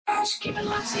Ash, Kip and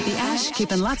Lutzi. The Ash,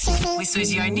 Kip and Lutzi with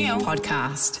Susie O'Neill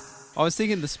podcast. I was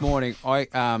thinking this morning, What?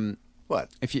 what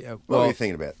What were you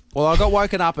thinking about? Well, I got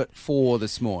woken up at 4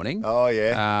 this morning. Oh,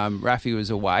 yeah. Rafi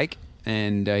was awake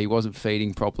and he wasn't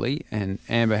feeding properly, and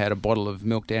Amber had a bottle of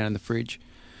milk down in the fridge,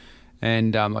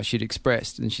 and like she'd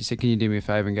expressed, and she said, "Can you do me a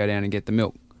favour and go down and get the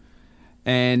milk?"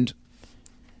 And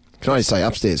Can I say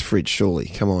upstairs fridge, surely?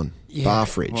 Come on. Yeah. Bar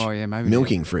fridge. Well, yeah, maybe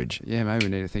Milking fridge. yeah, maybe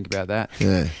we need to think about that.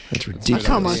 Yeah, that's ridiculous.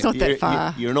 Come on, it's not that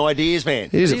far. You're an ideas man.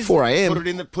 It is at 4 a.m.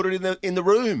 Put it in the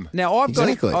room. Now I've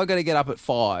Exactly. got to get up at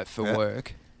 5 for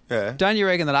work. Yeah. Don't you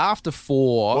reckon that after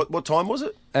 4 What time was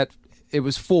it? it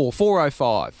was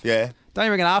 4:05? Yeah. Don't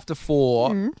you reckon after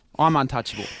 4 I'm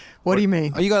untouchable? What do you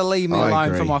mean? You got to leave me I alone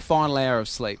agree. for my final hour of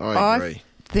sleep. I agree.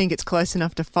 I think it's close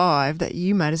enough to 5 that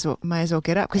you may as well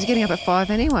get up because you're getting up at 5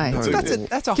 anyway. No.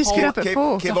 That's a Just whole get up at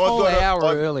 4. Kev, a whole hour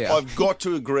earlier. I've got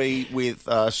to agree with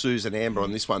Suze and Amber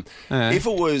on this one. Uh. If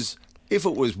it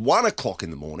was 1 o'clock in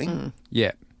the morning,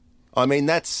 Yeah. I mean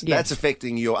that's Yes.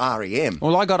 affecting your REM.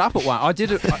 Well, I got up at 1. I did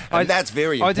it. And that's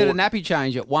very I did a important. nappy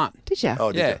change at 1. Did you?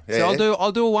 Oh, did Yeah. you? So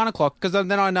I'll do a 1 o'clock because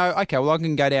then I know, okay, well, I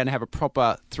can go down and have a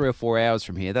proper 3 or 4 hours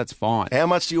from here. That's fine. How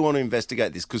much do you want to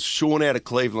investigate this? Because Sean out of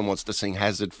Cleveland wants to sing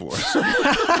Hazard for us.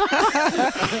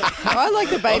 I like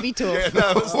the baby talk.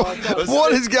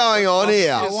 What is going on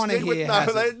here? I want to Stick with- hear no,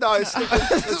 Hazard. no, stick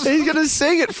with, He's going to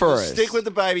sing it for us. stick with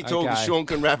the baby talk, and Okay. Sean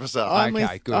can wrap us up.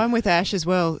 Okay, good. I'm with Ash as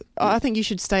well. I think you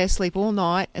should stay asleep all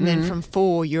night, and then from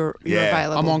 4 you're Yeah.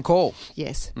 available. I'm on call.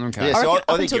 Yes. Okay. Yeah, so reckon I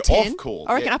up think until you're 10, off call.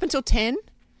 I reckon Yeah. up until 10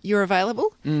 you're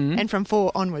available, and from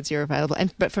 4 onwards you're available.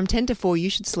 But from 10 to 4 you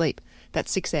should sleep.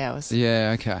 That's 6 hours.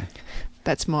 Yeah, okay.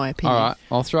 That's my opinion. All right,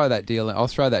 I'll throw that deal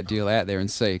out there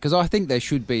and see, because I think there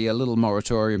should be a little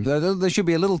moratorium. There should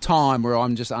be a little time where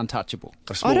I'm just untouchable.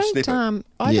 A small I don't. snippet.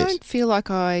 I Yes. don't feel like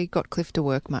I got Cliff to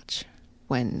work much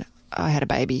when I had a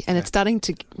baby, and it's starting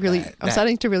to really. I'm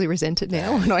starting to really resent it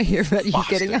now when I hear about you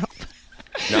getting up.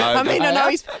 No, I mean, I know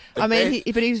he's. I mean,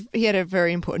 best- he had a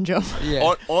very important job.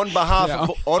 Yeah. on behalf Yeah, of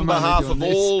I'm only behalf doing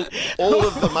of all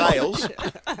of the males,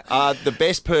 the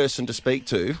best person to speak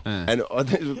to, and I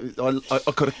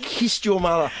could have kissed your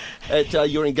mother at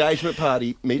your engagement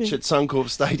party, Mitch, at Suncorp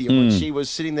Stadium, when she was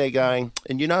sitting there going,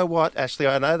 and you know what, Ashley,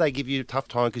 I know they give you a tough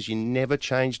time because you never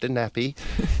changed a nappy,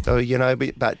 so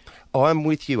but I'm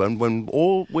with you, and when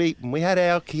we had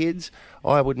our kids,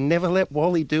 I would never let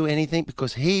Wally do anything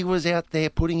because he was out there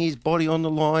putting his body on the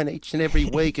line each and every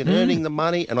week and earning the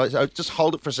money. And I just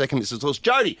hold it for a second, Mrs. Lewis.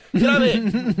 Jody, get over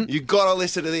here. You got to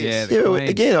listen to this. Yeah, Yeah, but Queen.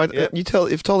 again, Yep.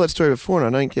 you've told that story before,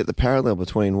 and I don't get the parallel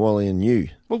between Wally and you.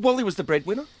 Well, Wally was the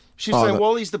breadwinner. She's Oh, saying no.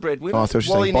 Wally's the breadwinner. Oh, I thought you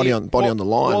were Wally saying body on the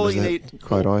line. Wally Was that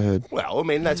quote I heard? Well, I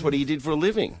mean, that's what he did for a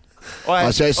living. I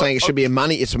was saying it should be a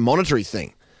money. It's a monetary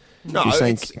thing. No, You're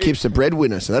saying it's- Kip's the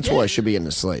breadwinner, so that's why he should be getting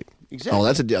to sleep. Exactly. Oh,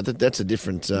 that's a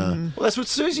different. Well, that's what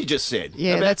Susie just said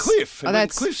Yeah, about that's- Cliff. oh, And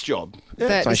that's- Cliff's job. Yeah.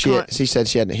 That So is she said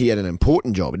he had an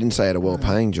important job. It didn't say he had a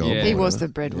well-paying job. Yeah. he or was the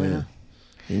whatever. breadwinner.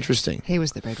 Yeah. Interesting. He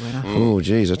was the breadwinner. Oh,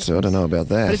 geez, I don't know about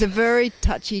But it's that. a very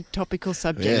touchy, topical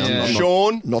subject. Yeah, I'm not-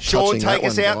 Sean, not Sean, touching that take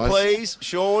us one, out, guys. please.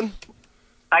 Sean.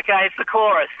 Okay, it's the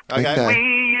chorus. Okay. We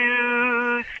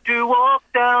used to walk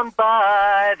down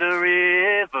by the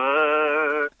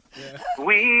river.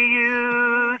 We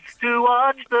used to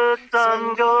watch the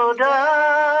sun go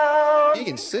down. You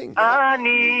can sing. I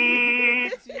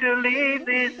need to leave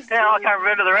this town. I can't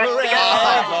remember the rest of the game.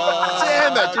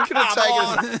 Damn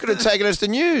it! You could have taken us to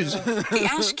news. The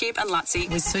Ash, Kip and Lutzi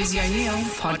with Susie O'Neill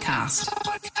podcast.